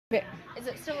But, Is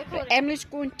it still recording? Emily's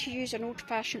going to use an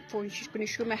old-fashioned phone. She's going to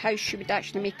show me how she would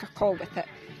actually make a call with it.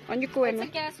 On you go, It's Emily.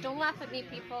 a guess. Don't laugh at me,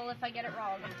 people, if I get it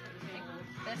wrong.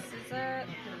 This is it.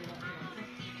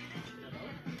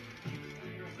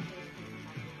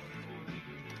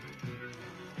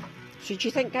 So do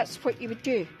you think that's what you would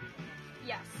do?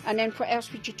 Yes. And then what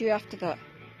else would you do after that?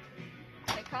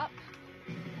 Pick up.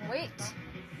 Wait.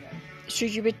 So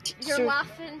you would... You're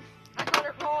laughing. I got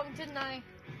it wrong, didn't I?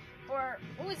 Or,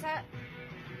 what was that?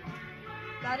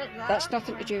 That? That's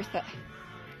nothing to do with it.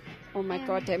 Oh my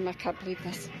God, Emma, I can't believe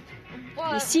this.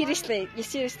 What? You seriously,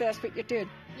 that's what you're doing?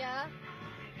 Yeah.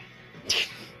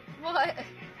 What?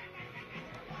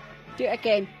 Do it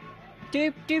again.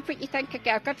 Do what you think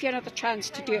again. I'll give you another chance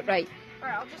to do it right.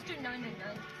 Alright, I'll just do 9 and 9.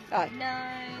 Aye.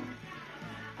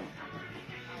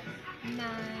 9. 9.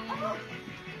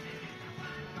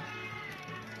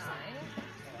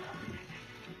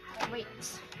 Wait.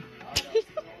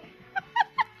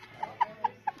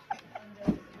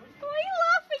 Why are you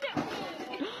laughing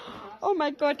at me? Oh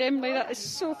my God, Emily, that is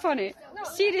so funny. No.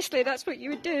 Seriously, that's what you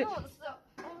would do. No,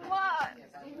 what?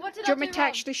 What did Do you I want me do to wrong?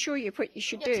 actually show you what you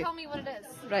should Yeah, do? tell me what it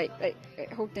is. Right,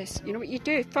 hold this. You know what you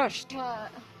do first?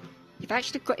 What? You've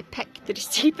actually got to pick the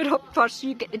receiver up first so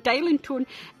you get the dialing tone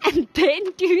and then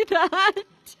do that.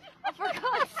 Oh, for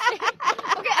God's sake.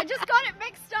 Okay, I just got it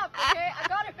mixed up, okay? I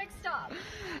got it mixed up.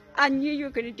 I knew you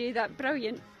were going to do that.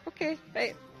 Brilliant. Okay,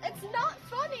 right. It's not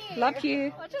funny. Love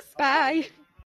you. I just... Bye.